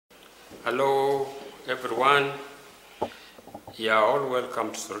Hello everyone, you are all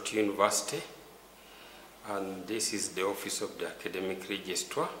welcome to Soroti University, and this is the office of the Academic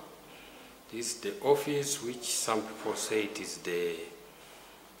Registrar. This is the office which some people say it is the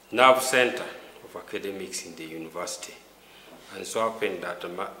nerve center of academics in the university. And so happened that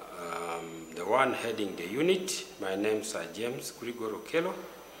the one heading the unit, my name is James Grigor Okello,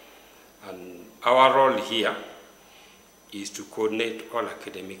 and our role here is to coordinate all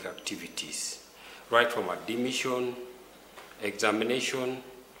academic activities, right from admission, examination,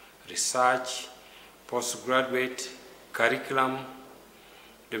 research, postgraduate, curriculum,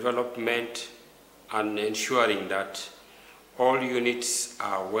 development, and ensuring that all units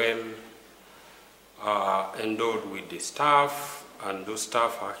are well endowed with the staff, and those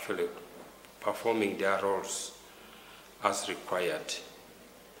staff are actually performing their roles as required.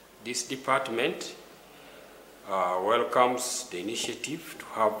 This department welcomes the initiative to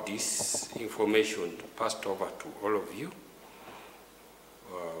have this information passed over to all of you,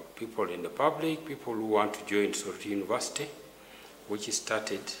 people in the public, people who want to join Soroti University, which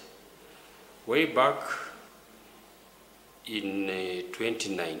started way back in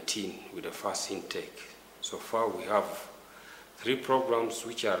 2019 with the first intake. So far we have 3 programs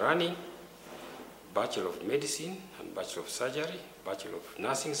which are running: Bachelor of Medicine and Bachelor of Surgery, Bachelor of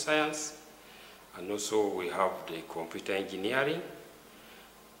Nursing Science, and also we have the Computer Engineering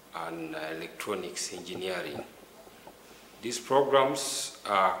and Electronics Engineering. These programs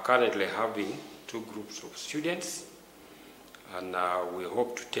are currently having 2 groups of students, and we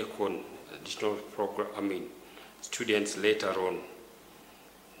hope to take on additional students later on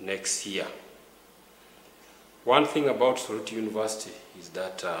next year. One thing about Soroti University is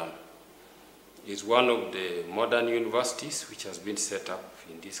that it's one of the modern universities which has been set up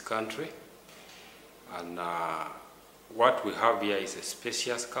in this country. And what we have here is a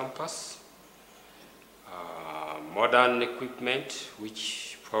spacious campus, modern equipment,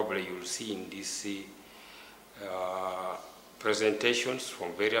 which probably you'll see in these presentations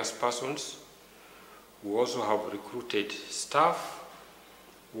from various persons. We also have recruited staff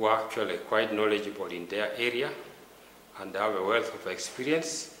who are actually quite knowledgeable in their area and have a wealth of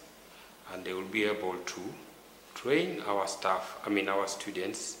experience, and they will be able to train our staff, our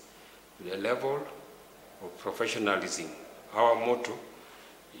students, to the level of professionalism. Our motto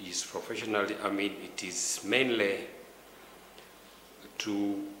is it is mainly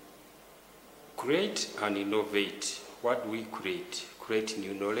to create and innovate. What we create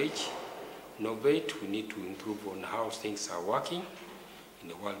new knowledge. Innovate, we need to improve on how things are working in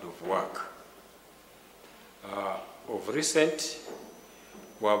the world of work. Of recent,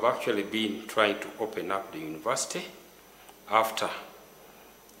 we have actually been trying to open up the university after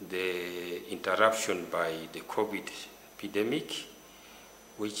the interruption by the COVID epidemic,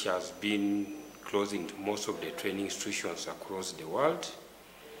 which has been closing most of the training institutions across the world.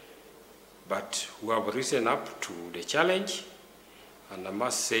 But we have risen up to the challenge, and I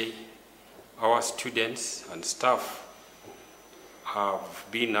must say our students and staff have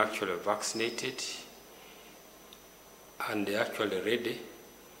been actually vaccinated, and they're actually ready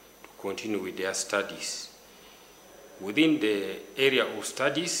to continue with their studies. Within the area of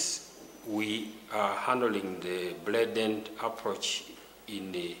studies, we are handling the blended approach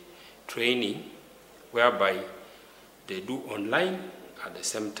in the training, whereby they do online at the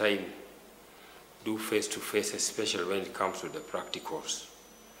same time do face-to-face, especially when it comes to the practicals.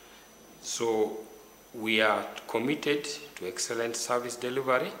 So we are committed to excellent service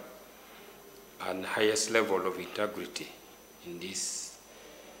delivery and highest level of integrity in this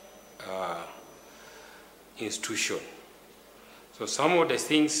institution. So some of the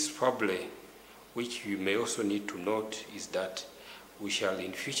things probably which you may also need to note is that we shall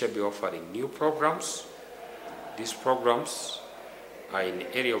in future be offering new programs. These programs are in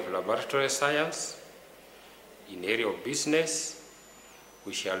the area of laboratory science, in the area of business.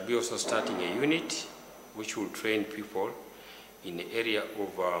 We shall be also starting a unit which will train people in the area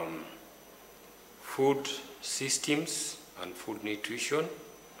of food systems and food nutrition.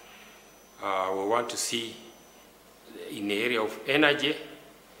 We want to see in the area of energy,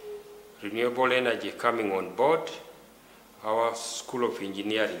 renewable energy coming on board. Our School of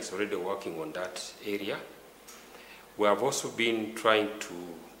Engineering is already working on that area. We have also been trying to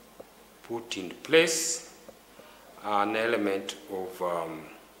put in place an element of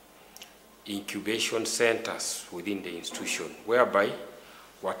incubation centers within the institution, whereby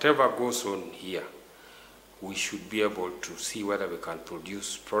whatever goes on here, we should be able to see whether we can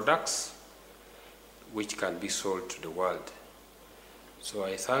produce products which can be sold to the world. So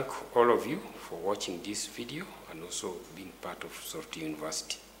I thank all of you for watching this video and also being part of Soroti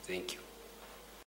University. Thank you.